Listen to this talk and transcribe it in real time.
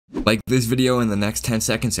Like this video in the next 10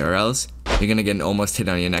 seconds or else you're gonna get an almost hit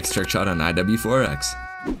on your next trick shot on IW4X.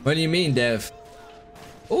 What do you mean, Dev?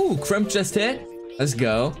 Ooh, Crimp just hit. Let's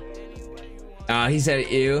go. He said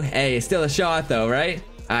ew. Hey, it's still a shot though, right?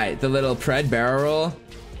 Alright, the little pred barrel roll.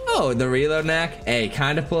 Oh, the reload knack. Hey,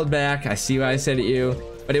 kind of pulled back. I see why I said ew.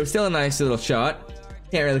 But it was still a nice little shot.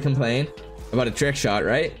 Can't really complain about a trick shot,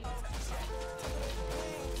 right?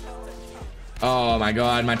 Oh my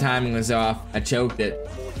god, my timing was off. I choked it.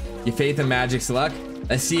 Your faith in magic's luck.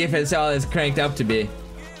 Let's see if it's all it's cranked up to be.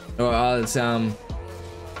 Or all it's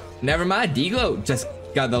never mind. D-Glow just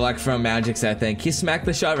got the luck from Magic's, I think. He smacked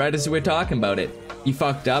the shot right as we were talking about it. He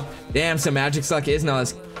fucked up. Damn, so Magic's luck isn't all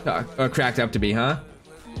it's cracked up to be, huh?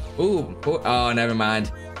 Ooh, oh, never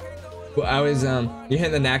mind. I was you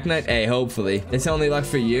hitting the knack nut? Hey, hopefully. It's only luck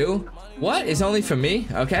for you? What? It's only for me?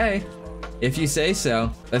 Okay. If you say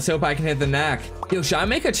so. Let's hope I can hit the knack. Yo, should I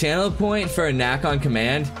make a channel point for a knack on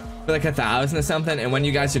command? For like 1,000 or something, and when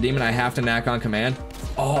you guys are demon, I have to knack on command.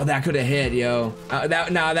 Oh, that could have hit, yo.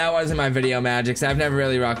 That wasn't my video Magics. I've never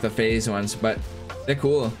really rocked the phase ones, but they're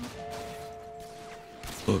cool.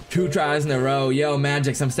 2 tries in a row. Yo,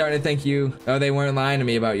 Magics, I'm starting to think you... Oh, they weren't lying to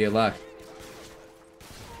me about your luck.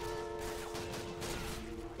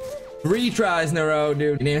 3 tries in a row,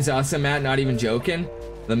 dude. Your name's awesome, Matt, not even joking.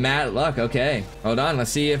 The Matt luck, okay. Hold on,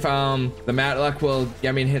 let's see if the Matt luck will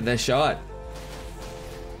get me to hit this shot.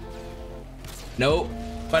 Nope,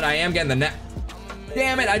 but I am getting the net.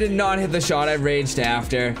 Damn it, I did not hit the shot I raged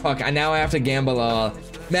after. Fuck, I now have to gamble all.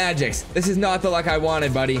 Magics, this is not the luck I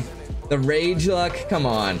wanted, buddy. The rage luck, come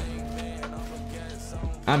on.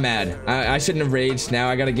 I'm mad. I shouldn't have raged. Now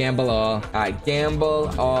I gotta gamble all. I gamble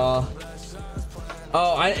all.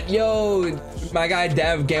 Oh, yo, my guy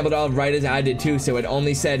Dev gambled all right as I did too, so it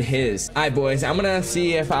only said his. Alright, boys, I'm gonna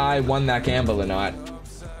see if I won that gamble or not.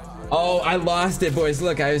 Oh, I lost it, boys.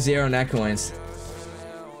 Look, I have 0 net coins.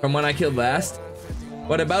 From when I killed last?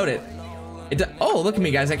 What about it? Oh, look at me,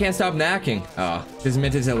 guys. I can't stop knacking. Oh, because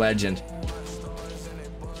Mint is a legend.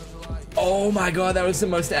 Oh my god, that was the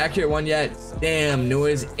most accurate one yet. Damn,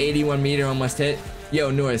 Noah's 81 meter almost hit. Yo,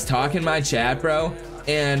 Noah's talking my chat, bro.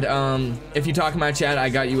 And if you talk in my chat, I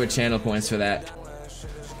got you a channel points for that.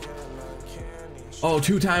 Oh,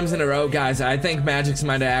 2 times in a row, guys. I think Magic's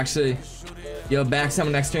might have actually... Yo, back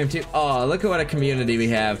some next stream too. Oh, look at what a community we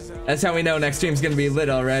have. That's how we know next stream's gonna be lit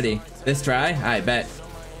already. This try? I bet.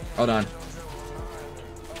 Hold on.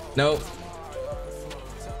 Nope.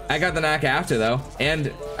 I got the knock after though,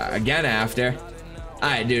 and again after.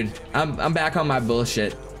 Alright, dude. I'm back on my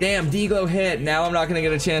bullshit. Damn, D-Glow hit. Now I'm not gonna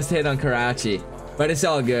get a chance to hit on Karachi, but it's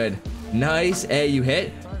all good. Nice. Hey, you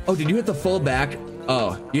hit? Oh, did you hit the full back?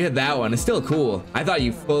 Oh, you hit that one. It's still cool. I thought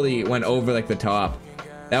you fully went over like the top.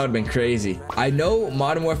 That would have been crazy. I know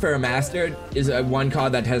Modern Warfare Remastered is a one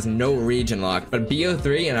COD that has no region lock, but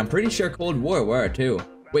BO3 and I'm pretty sure Cold War were too.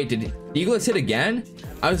 Wait, did Eagles hit again?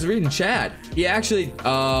 I was reading chat. He actually,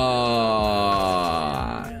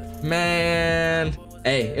 man.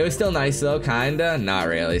 Hey, it was still nice though, kinda. Not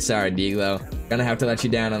really. Sorry, D-Glow. Gonna have to let you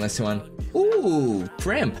down on this one. Ooh,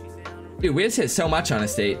 Crimp. Dude, we just hit so much on a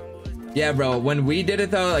state. Yeah, bro. When we did it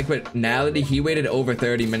though, like with Nality, he waited over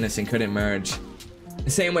 30 minutes and couldn't merge.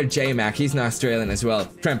 Same with J-Mac, he's an Australian as well.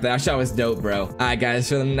 Crimp, that shot was dope, bro. Alright, guys,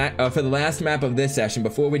 for the last map of this session,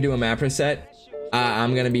 before we do a map reset,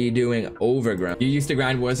 I'm gonna be doing Overgrown. You used to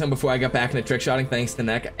grind Warzone before I got back into trickshotting, thanks to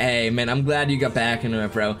Neck. Hey, man, I'm glad you got back into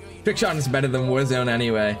it, bro. Trickshotting is better than Warzone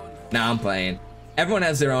anyway. Nah, I'm playing. Everyone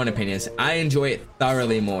has their own opinions. I enjoy it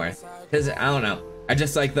thoroughly more. Because, I don't know, I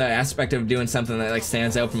just like the aspect of doing something that, like,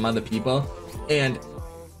 stands out from other people. And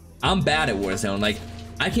I'm bad at Warzone, like,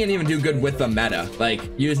 I can't even do good with the meta, like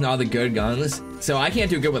using all the good guns. So I can't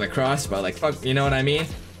do good with a crossbow, like fuck, you know what I mean?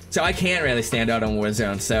 So I can't really stand out on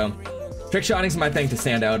Warzone. So trickshotting's my thing to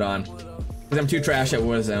stand out on, because I'm too trash at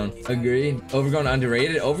Warzone. Agreed. Overgrown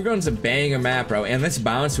underrated. Overgrown's a banger map, bro. And this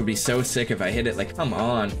bounce would be so sick if I hit it. Like, come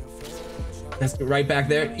on. That's right back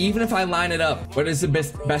there. Even if I line it up, what is the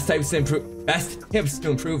best tips to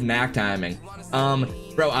improve knack timing?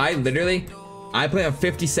 Bro, I play on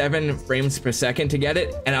 57 frames per second to get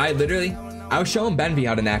it, and I was showing Benvy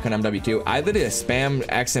how to knack on MW2. I literally spam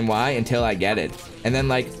X and Y until I get it, and then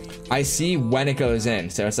like I see when it goes in,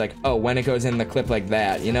 so it's like, oh, when it goes in the clip like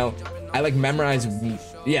that, you know. I like memorize,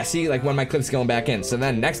 yeah, see like when my clip's going back in, so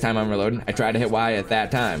then next time I'm reloading, I try to hit Y at that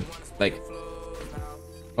time. Like,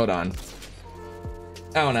 hold on,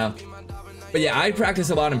 I don't know. But yeah, I practice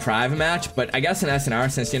a lot in private match, but I guess in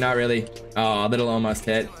SNR, since you're not really, oh, a little almost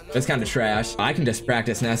hit. It's kind of trash. I can just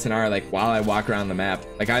practice in SNR like while I walk around the map.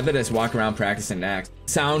 Like I literally just walk around practicing next.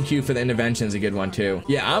 Sound cue for the intervention is a good one too.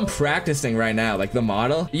 Yeah, I'm practicing right now, like the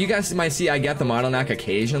model. You guys might see I get the model knock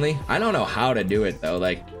occasionally. I don't know how to do it though.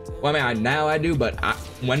 Like, well, I mean, now I do, but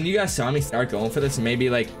when you guys saw me start going for this, maybe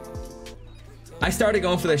like, I started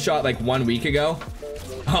going for this shot like 1 week ago.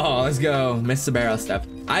 Oh, let's go. Missed the barrel step.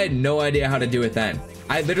 I had no idea how to do it then.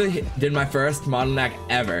 I literally did my first model knock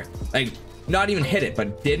ever. Like, not even hit it,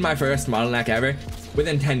 but did my first model knock ever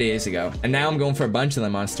within 10 days ago. And now I'm going for a bunch of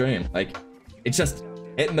them on stream. Like, it's just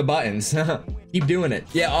hitting the buttons. Keep doing it.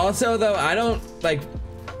 Yeah, also though, I don't, like,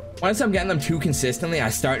 once I'm getting them too consistently, I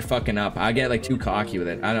start fucking up. I get like too cocky with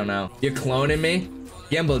it. I don't know. You're cloning me?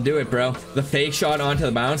 Gimbal, do it, bro. The fake shot onto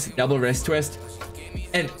the bounce, double wrist twist.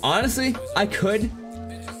 And honestly, I could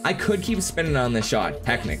keep spinning on this shot,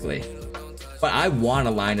 technically. But I want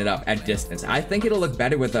to line it up at distance. I think it'll look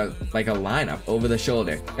better with a lineup over the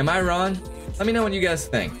shoulder. Am I wrong? Let me know what you guys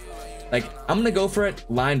think. Like, I'm gonna go for it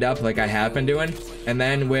lined up like I have been doing. And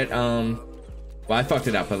then with, well, I fucked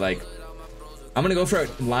it up, but like, I'm gonna go for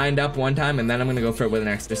it lined up one time, and then I'm gonna go for it with an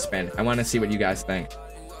extra spin. I want to see what you guys think.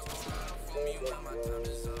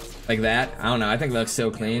 Like that. I don't know. I think it looks so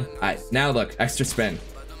clean. All right, now look, extra spin.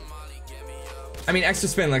 I mean, extra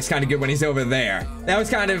spin looks kind of good when he's over there. That was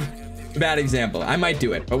kind of a bad example. I might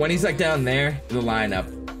do it, but when he's like down there, the lineup,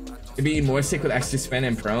 it'd be more sick with extra spin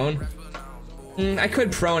and prone. I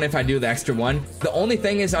could prone if I do the extra one. The only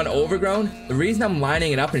thing is on overgrown, the reason I'm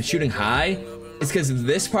lining it up and shooting high is because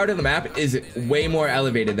this part of the map is way more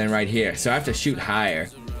elevated than right here. So I have to shoot higher.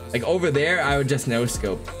 Like over there, I would just no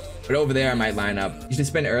scope. But over there, I might line up. You should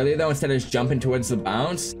spin earlier though, instead of just jumping towards the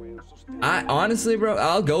bounce. I honestly, bro,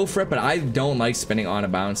 I'll go for it, but I don't like spinning on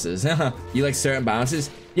bounces. You like certain bounces?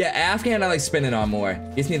 Yeah, Afghan I like spinning on more.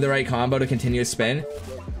 Gives me the right combo to continue to spin.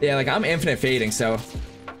 Yeah, like I'm infinite fading, so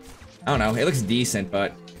I don't know. It looks decent,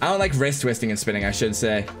 but I don't like wrist twisting and spinning, I should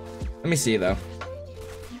say. Let me see though.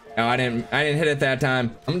 Oh, I didn't hit it that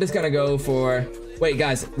time. I'm just gonna go for, wait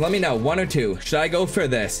guys, let me know, 1 or 2. Should I go for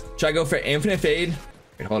this? Should I go for infinite fade?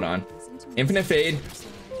 Wait, hold on. Infinite fade,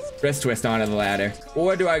 wrist twist onto the ladder.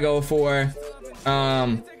 Or do I go for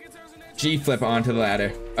G flip onto the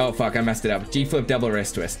ladder? Oh fuck, I messed it up. G flip double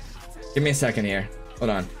wrist twist. Give me a second here.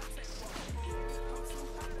 Hold on.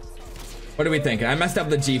 What are we thinking? I messed up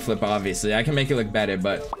the G flip, obviously. I can make it look better,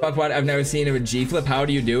 but fuck what? I've never seen it with G flip. How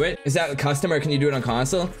do you do it? Is that custom or can you do it on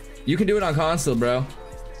console? You can do it on console, bro.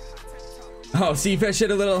 Oh, C-fish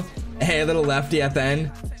hit a little, hey, a little lefty at the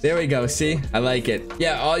end. There we go, see? I like it.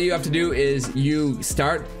 Yeah, all you have to do is you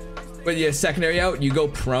start with your secondary out, you go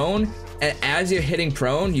prone, and as you're hitting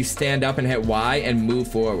prone, you stand up and hit Y and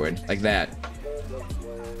move forward, like that.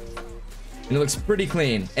 And it looks pretty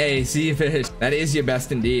clean. Hey, C-fish, that is your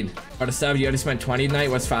best indeed. For the sub, you already spent 20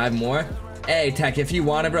 tonight, what's 5 more? Hey, Tech, if you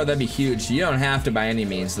want it, bro, that'd be huge. You don't have to by any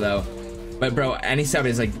means, though. But bro, any sub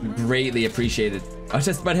is like greatly appreciated. I was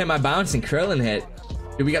just about to hit my bounce and Krillin hit.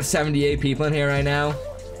 Dude, we got 78 people in here right now.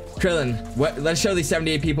 Krillin, let's show these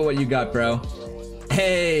 78 people what you got, bro.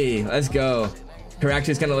 Hey, let's go. Correct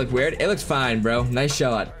is gonna look weird. It looks fine, bro. Nice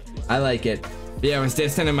shot. I like it. Yeah, I was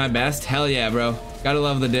distant in my best. Hell yeah, bro. Gotta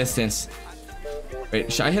love the distance.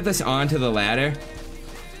 Wait, should I hit this onto the ladder?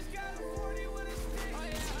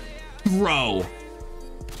 Bro.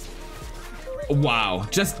 Wow,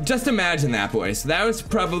 just imagine that, boys. That was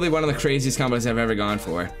probably one of the craziest combos I've ever gone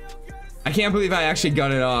for. I can't believe I actually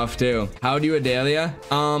got it off too. How do you Adelia?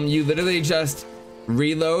 You literally just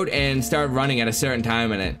reload and start running at a certain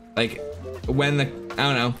time in it. Like when the,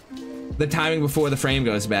 I don't know, the timing before the frame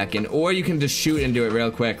goes back in. Or you can just shoot and do it real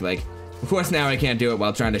quick. Like, of course now I can't do it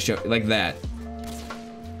while trying to show, like that.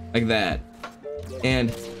 Like that.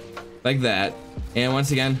 And like that. And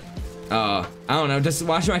once again, I don't know, just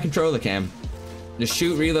watch my controller cam. Just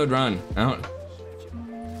shoot, reload, run. I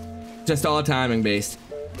don't. Just all timing based.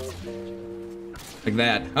 Like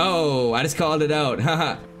that. Oh, I just called it out.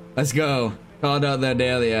 Haha. Let's go. Called out the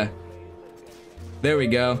Adelia. There we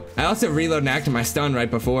go. I also reload and acted my stun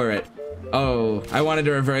right before it. Oh, I wanted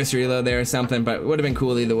to reverse reload there or something, but it would have been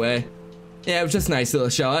cool either way. Yeah, it was just a nice little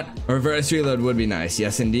shot. A reverse reload would be nice,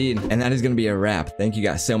 yes indeed. And that is gonna be a wrap. Thank you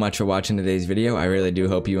guys so much for watching today's video. I really do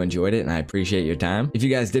hope you enjoyed it and I appreciate your time. If you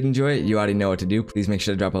guys did enjoy it, you already know what to do. Please make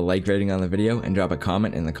sure to drop a like rating on the video and drop a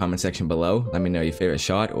comment in the comment section below. Let me know your favorite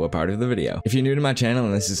shot or part of the video. If you're new to my channel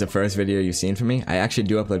and this is the first video you've seen from me, I actually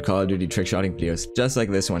do upload Call of Duty trickshotting videos just like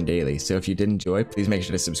this one daily. So if you did enjoy, please make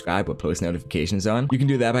sure to subscribe with post notifications on. You can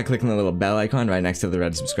do that by clicking the little bell icon right next to the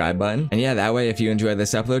red subscribe button. And yeah, that way if you enjoy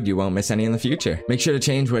this upload, you won't miss any in the future. Make sure to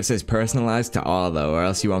change where it says personalized to all though, or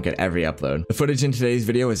else you won't get every upload. The footage in today's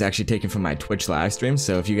video was actually taken from my Twitch live stream,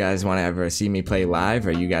 so if you guys want to ever see me play live,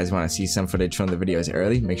 or you guys want to see some footage from the videos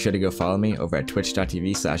early, make sure to go follow me over at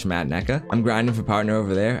twitch.tv/mattneka. I'm grinding for partner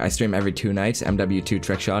over there. I stream every 2 nights, MW2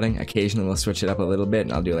 Trickshotting. Occasionally we'll switch it up a little bit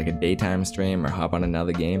and I'll do like a daytime stream or hop on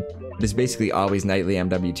another game. But it's basically always nightly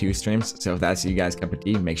MW2 streams, so if that's you guys' cup of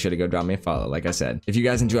tea, make sure to go drop me a follow, like I said. If you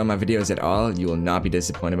guys enjoy my videos at all, you will not be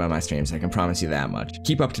disappointed by my streams, I can promise you that much.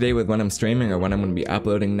 Keep up to date with when I'm streaming or when I'm going to be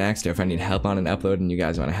uploading next, or if I need help on an upload and you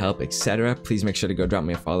guys want to help, etc. Please make sure to go drop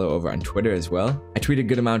me a follow over on Twitter as well. I tweet a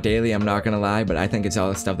good amount daily, I'm not gonna lie, but I think it's all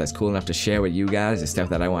the stuff that's cool enough to share with you guys, the stuff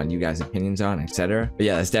that I want you guys' opinions on, etc. But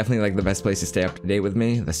yeah, that's definitely like the best place to stay up to date with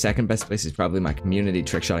me. The second best place is probably my community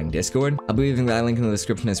Trickshotting Discord. I'll be leaving that link in the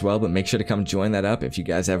description as well, but make sure to come join that up. If you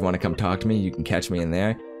guys ever want to come talk to me, you can catch me in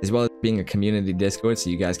there, as well as being a community Discord, so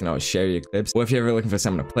you guys can always share your clips. Or if you're ever looking for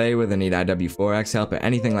someone to play with or need IW4X help or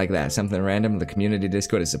anything like that, something random, the community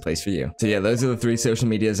Discord is the place for you. So yeah, those are the 3 social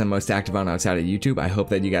medias I'm most active on outside of YouTube. I hope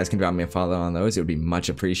that you guys can drop me a follow on those. It would be much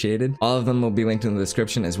appreciated. All of them will be linked in the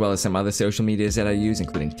description, as well as some other social medias that I use,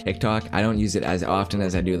 including TikTok. I don't use it as often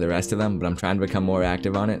as I do the rest of them, but I'm trying to become more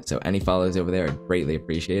active on it, so any follows over there are greatly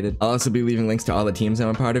appreciated. I'll also be leaving links to all the teams I'm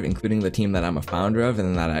a part of, including the team that I'm a founder of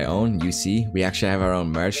and that I own, UC. We actually have our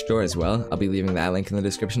own merch store as well. I'll be leaving that link in the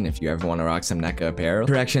description if you ever want to rock some NECA apparel.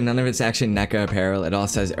 Correction, none of it's actually NECA apparel. It all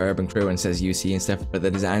says Urban Crew and says UC and stuff, but the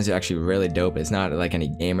designs are actually really dope. It's not like any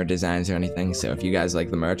gamer designs or anything, so if you guys like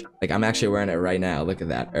the merch, like I'm actually wearing it right now. Look at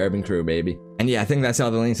that. Urban Crew, baby. And yeah, I think that's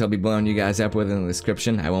all the links I'll be blowing you guys up with in the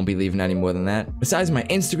description. I won't be leaving any more than that. Besides my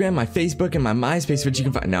Instagram, my Facebook, and my MySpace, which you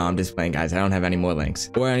can find. No, I'm just playing, guys. I don't have any more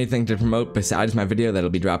links or anything to promote besides my video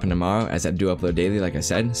that'll be dropping tomorrow, as I do upload daily, like I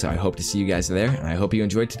said. So I hope to see you guys there, and I hope you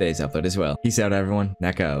enjoyed today's upload as well. Peace out, everyone.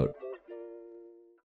 NECA out.